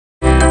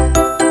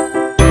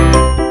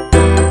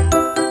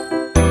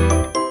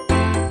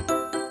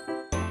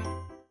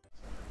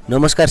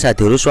नमस्कार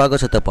साथीहरु, स्वागत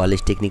छ तपाईहरुले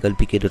टेक्निकल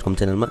pk.com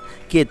च्यानलमा।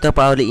 के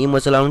तपाईहरुले इमो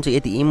चलाउनुहुन्छ?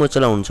 यदि इमो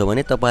चलाउनुहुन्छ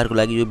भने तपाईहरुको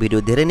लागि यो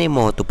भिडियो धेरै नै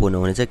महत्त्वपूर्ण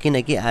हुनेछ,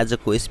 किनकि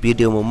आजको यस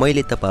भिडियोमा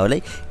मैले तपाईहरुलाई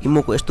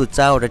इमोको यस्तो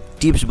 4 वटा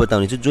टिप्स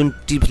बताउने छु जुन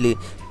टिप्सले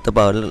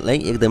तपाईहरुलाई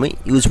एकदमै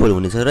युजफुल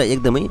हुनेछ र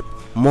एकदमै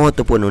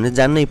महत्त्वपूर्ण हुने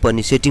जान्नै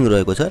पर्ने सेटिङ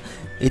रहेको छ।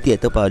 यदि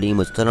तपाईहरुले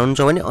इमो चलाउनुहुन्छ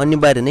भने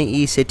अनिवार्य नै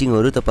यी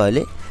सेटिङहरु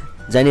तपाईहरुले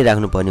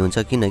जानिराख्नु पर्ने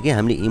हुन्छ, किनकि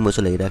हामीले इमो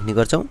चलाइराख्ने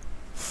गर्छौं।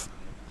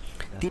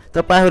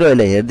 तपाईहरु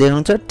अहिले हेर्दै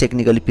हुनुहुन्छ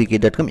टेक्निकल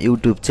pk.com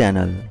युट्युब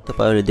च्यानल।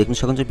 तपाईहरुले देख्न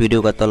सक्नुहुन्छ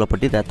भिडियोका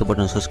तलपट्टि रातो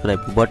बटन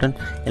सब्स्क्राइबको बटन,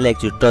 यसलाई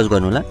एकचोटी टच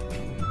गर्नु होला।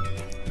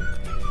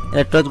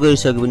 यसलाई टच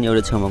गरिसके पनि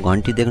एउटा छेउमा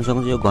घण्टी देख्न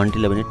सक्नुहुन्छ, यो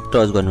घण्टीलाई पनि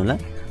टच गर्नु होला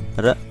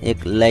र एक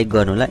लाइक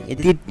गर्नु होला।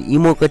 यदि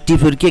इमोका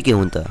टिप्सहरु के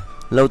हुन् त?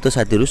 लौ त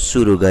साथीहरु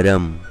सुरु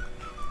गरौँ।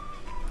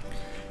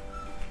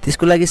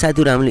 त्यसको लागि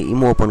साथीहरु हामीले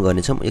इमो ओपन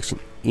गर्ने छौं। एकछिन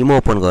इमो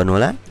ओपन गर्नु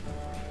होला।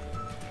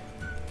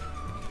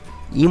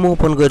 इमो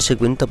ओपन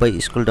गरिसकेपछि तपाई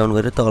स्क्रल डाउन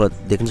गरेर तल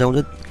देख्न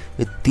सक्नुहुन्छ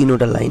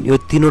यो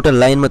तीनवटा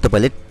लाइनमा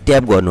तपाईले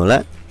ट्याप गर्नु होला।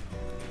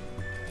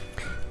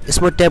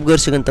 यसमा ट्याप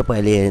गरिसकेपछि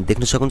तपाईले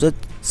देख्न सक्नुहुन्छ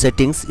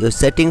सेटिंग्स, यो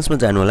सेटिंग्समा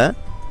जानु होला।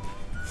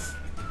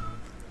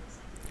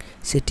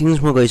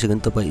 सेटिंग्समा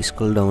गइसकेपछि तपाई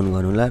स्क्रल डाउन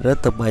गर्नु होला र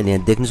तपाईले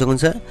यहाँ देख्न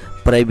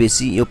सक्नुहुन्छ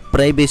प्राइभेसी, यो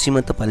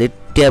प्राइभेसीमा तपाईले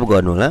ट्याप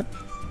गर्नु होला।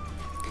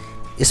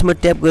 यसमा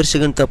ट्याप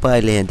गरिसकेपछि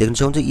तपाईले यहाँ देख्न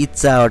सक्नुहुन्छ यी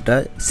 4 वटा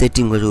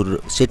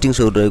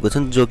सेटिंग्सहरु रहेको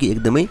छन्, जो कि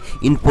एकदमै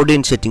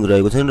इम्पोर्टेन्ट सेटिङ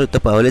रहेको छन् र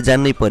तपाईहरुले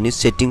जान्नै पर्ने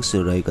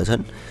सेटिंग्सहरु रहेका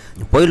छन्।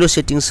 पहिलो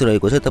सेटिंग्स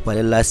रहेको छ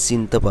तपाईले लास्ट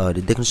सिन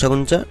तपाईहरुले देख्न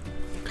सक्नुहुन्छ।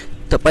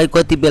 तपाई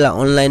कति बेला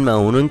अनलाइनमा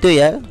हुनुहुन्थ्यो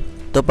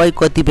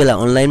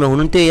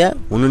या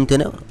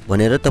हुनुहुन्थेन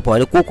भनेर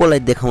तपाईहरुले कोलाई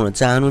देखाउन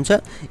चाहनुहुन्छ,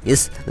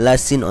 यस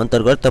लास्ट सिन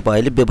अन्तर्गत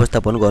तपाईले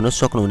व्यवस्थापन गर्न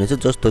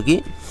सक्नुहुनेछ। जस्तो कि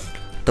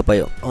तपाई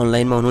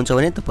अनलाइनमा हुनुहुन्छ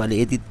भने तपाईले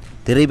यदि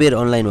धेरै बेर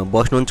अनलाइनमा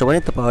बस्नुहुन्छ भने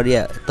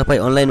तपाई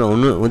अनलाइनमा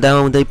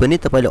हुँदै पनि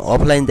तपाईले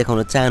अफलाइन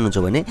देखाउन चाहनुहुन्छ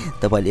भने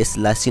तपाईले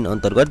यस लास्ट सिन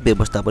अन्तर्गत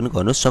व्यवस्थापन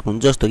गर्न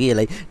सक्नुहुन्छ। जस्तो कि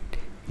यसलाई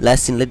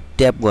लास्ट सिनलाई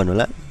ट्याप गर्नु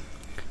होला।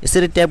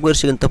 यसरी ट्याप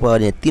गरिसकेपछि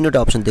तपाईहरुले यहाँ तीनवटा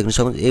अप्सन देख्न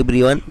सक्नुहुन्छ,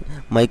 एभ्रीवन,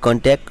 माई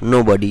कन्ट्याक्ट,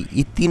 नोबडी।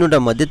 यी तीनवटा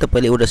मध्ये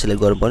तपाईले एउटा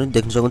सिलेक्ट गर्नुपर्ने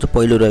देख्न सक्नुहुन्छ।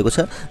 पहिलो रहेको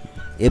छ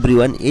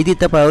एभ्रीवन। यदि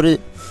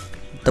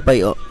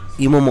तपाई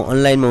इमोमा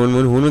अनलाइनमा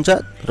हुनुहुन्छ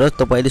र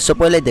तपाईले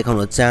सबैलाई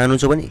देखाउन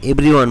चाहनुहुन्छ भने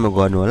एभ्रीवनमा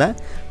गर्नु होला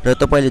र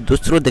तपाईले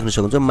दोस्रो देख्न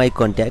सक्नुहुन्छ माई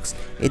कन्ट्याक्ट्स।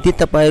 यदि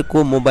तपाईको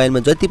मोबाइलमा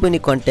जति पनि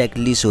कन्ट्याक्ट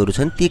लिस्टहरु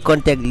छन् ती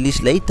कन्ट्याक्ट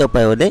लिस्टलाई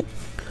तपाईहरुले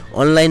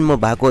अनलाइनमा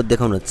भएको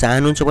देखाउन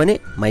चाहनुहुन्छ भने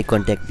माई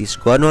कन्ट्याक्ट लिस्ट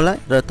गर्नु होला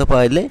र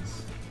तपाईहरुले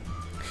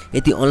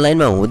यदि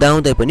अनलाइनमा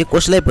हुँदै पनि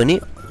कसलाई पनि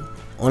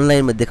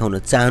अनलाइनमा देखाउन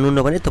चाहनुहुन्न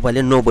भने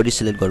तपाईले नोबडी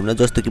सिलेक्ट गर्नु होला।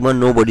 जस्तो कि म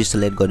नोबडी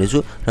सिलेक्ट गर्नेछु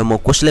र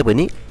म कसलाई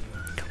पनि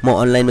म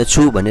अनलाइनमा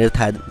छु भनेर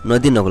थाहा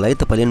नदिनको लागि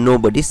तपाईले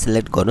नोबडी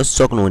सिलेक्ट गर्न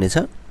सक्नुहुनेछ।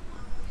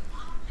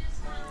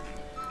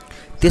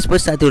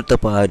 त्यसपछि साथीहरु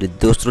तपाईहरुले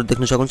दोस्रो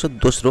देख्न सक्नुहुन्छ,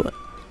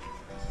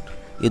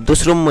 यो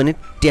दोस्रोमा पनि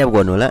ट्याप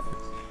गर्नु होला।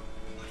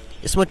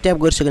 यसमा ट्याप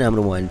गरिसकेपछि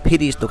हाम्रो मोबाइल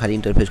फेरि यस्तो खाली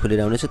इन्टरफेस खोलेर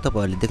आउनेछ।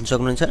 तपाईहरुले देख्न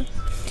सक्नुहुन्छ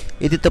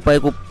यदि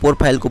तपाईको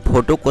प्रोफाइलको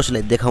फोटो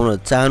कसैलाई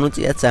देखाउन चाहनुहुन्छ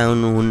या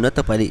चाहनुहुन्न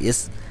तपाईले यस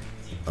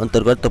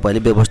अन्तर्गत तपाईले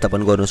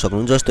व्यवस्थापन गर्न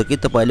सक्नुहुन्छ। जस्तो कि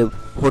तपाईले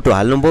फोटो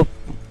हाल्नुभयो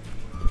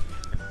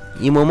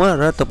इमोमा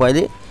र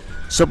तपाईले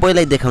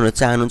सबैलाई देखाउन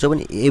चाहनुहुन्छ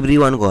भने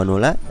एभ्रीवन गर्नु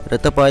होला र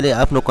तपाईले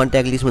आफ्नो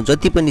कन्ट्याक्ट लिस्टमा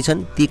जति पनि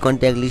छन् ती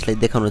कन्ट्याक्ट लिस्टलाई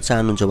देखाउन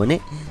चाहनुहुन्छ भने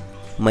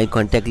माई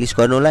कन्ट्याक्ट लिस्ट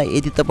गर्नु होला।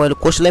 यदि तपाईले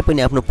कसैलाई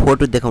पनि आफ्नो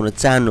फोटो देखाउन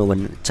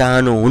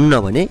चाहनुहुन्न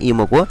भने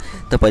इमोको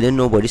तपाईले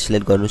नोबडी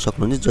सिलेक्ट गर्न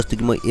सक्नुहुन्छ। जस्तो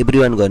कि म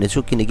एभ्रीवन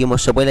गर्नेछु किनकि म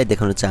सबैलाई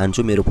देखाउन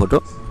चाहन्छु मेरो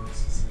फोटो।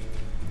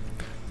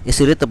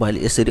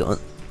 यसरी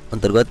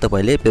अन्तर्गत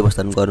तपाईले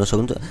व्यवस्थापन गर्न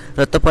सक्नुहुन्छ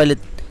र तपाईले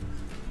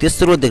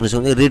तेस्रो देख्न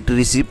सक्नुहुन्छ रिड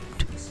रिसिप्ट।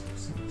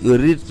 यो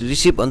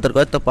रिसिभ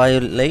अन्तर्गत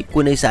तपाईलाई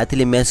कुनै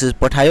साथीले मेसेज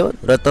पठायो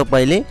र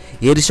तपाईले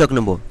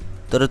हेरिसक्नुभयो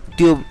तर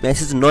त्यो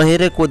मेसेज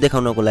नहेरेको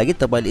देखाउनको लागि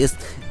तपाईले यस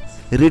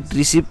रिड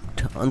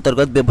रिसिप्ट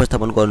अन्तर्गत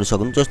व्यवस्थापन गर्न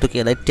सक्नुहुन्छ। जस्तो कि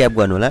यसलाई ट्याप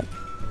गर्नु होला।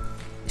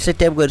 यसलाई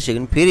ट्याप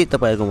गरिसकेपछि फेरि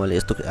तपाईहरुको मैले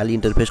यस्तो खाली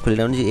इन्टरफेस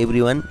खोलेर आउने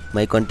एभ्रीवन,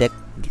 माई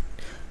कन्ट्याक्ट,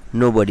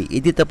 नोबडी।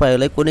 यदि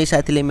तपाईहरुलाई कुनै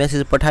साथीले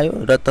मेसेज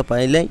पठायो र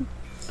तपाईलाई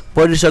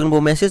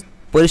पढिसक्नुभयो, मेसेज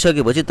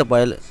पढिसकेपछि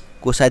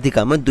तपाईको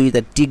साथीकामा दुईटा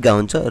टिक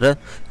हुन्छ र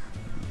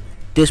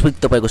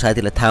त्यसपछि तपाईको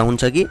साथीलाई थाहा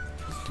हुन्छ कि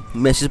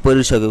मेसेज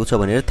पढिसकेको छ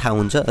भनेर थाहा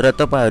हुन्छ र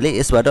तपाईहरुले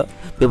यसबाट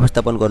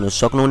व्यवस्थापन गर्न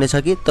सक्नुहुनेछ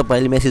कि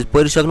तपाईले मेसेज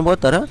पढिसक्नुभयो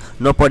तर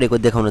नपढेको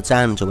देखाउन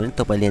चाहनुहुन्छ भने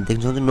तपाईले यहाँ देख्न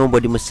सक्नुहुन्छ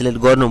नोबडीमा सिलेक्ट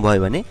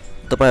गर्नुभयो भने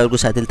तपाईहरुको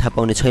साथीले थाहा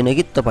पाउने छैन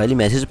कि तपाईले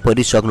मेसेज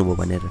पढिसक्नुभयो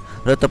भनेर।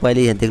 र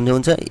तपाईले यहाँ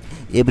देख्नुहुन्छ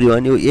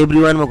एभ्रीवन, यो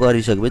एभ्रीवनमा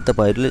गरिसकेपछि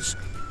तपाईहरुले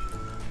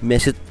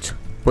मेसेज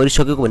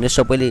पढिसकेको भनेर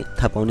सबैले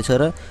थाहा पाउने छ।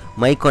 र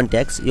माई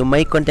कन्ट्याक्ट्स, यो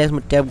माई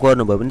कन्ट्याक्ट्समा ट्याप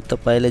गर्नुभयो भने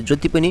तपाईले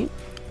जति पनि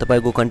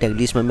तपाईको कन्ट्याक्ट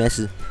लिस्टमा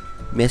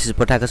मेसेज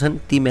पठाएका छन्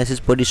ती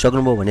मेसेज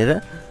पढिसक्नुभयो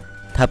भनेर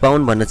थाहा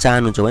पाउन भन्न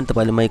चाहनुहुन्छ भने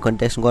तपाईले माई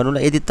कन्ट्याक्ट्स गर्नु होला।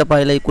 यदि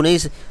तपाईलाई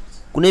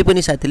कुनै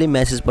पनि साथीले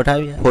मेसेज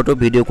पठायो, फोटो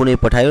भिडियो कुनै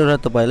पठायो र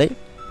तपाईलाई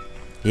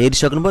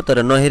हेरिसक्नुभयो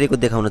तर नहेरेको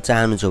देखाउन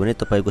चाहनुहुन्छ भने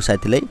तपाईको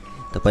साथीलाई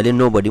तपाईले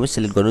नोबडीमा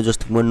सिलेक्ट गर्नु।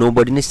 जस्तो कि म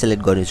नोबडी नै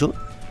सिलेक्ट गर्नेछु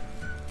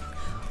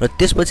र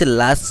त्यसपछि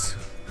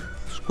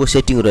लास्टको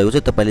सेटिङ रहेको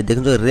छ तपाईले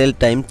देख्नुहुन्छ रियल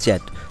टाइम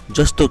च्याट।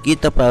 जस्तो कि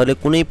तपाईहरुले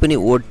कुनै पनि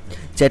वर्ड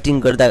च्याटिङ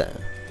गर्दा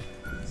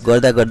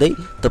गर्दा गर्दै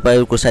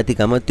तपाईहरुको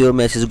साथीकामा त्यो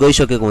मेसेज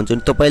गइसकेको हुन्छ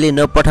नि तपाईले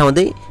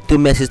नपठाउँदै त्यो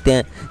मेसेज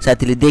त्यहाँ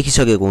साथीले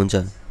देखिसकेको हुन्छ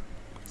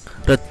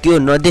र त्यो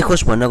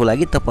नदेखोस् भन्नको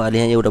लागि तपाईहरुले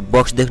यहाँ एउटा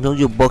बक्स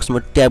देख्नुहुन्छ यो बक्समा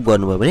ट्याप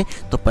गर्नुभयो भने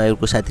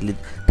तपाईहरुको साथीले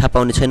थाहा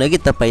पाउने छैन कि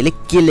तपाईले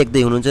के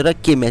लेख्दै हुनुहुन्छ र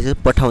के मेसेज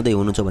पठाउँदै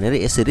हुनुहुन्छ भनेर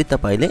यसरी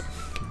तपाईले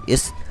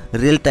यस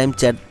रियल टाइम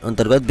च्याट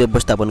अन्तर्गत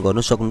व्यवस्थापन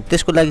गर्न सक्नुहुन्छ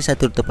त्यसको लागि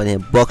साथीहरु तपाईले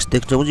यहाँ बक्स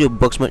देख्नुहुन्छ यो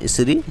बक्समा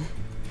यसरी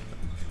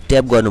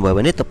ट्याप गर्नुभयो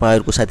भने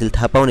तपाईहरुको साथीले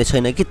थाहा पाउने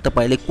छैन कि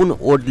तपाईले कुन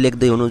वर्ड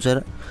लेख्दै हुनुहुन्छ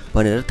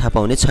भनेर थाहा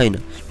पाउने छैन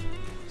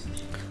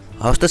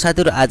हवस् त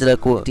साथीहरु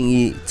आजको यी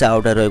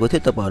चारवटा रहेको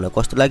थियो तपाईहरुलाई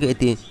कस्तो लाग्यो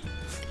यति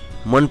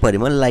मन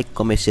परेमा लाइक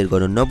कमेन्ट शेयर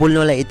गर्नु नभुल्नु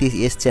होला यदि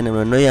यस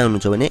च्यानलमा नयाँ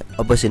हुनुहुन्छ भने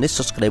अवश्य नै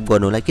सब्स्क्राइब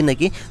गर्नु होला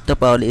किनकि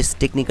तपाईहरुले यस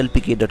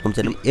technicalpk.com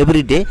च्यानल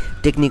एभ्रीडे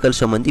टेक्निकल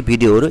सम्बन्धी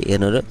भिडियोहरु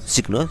हेर्न र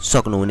सिक्न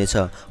सक्नुहुनेछ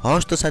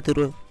हवस् त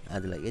साथीहरु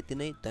आजलाई यति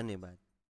नै धन्यवाद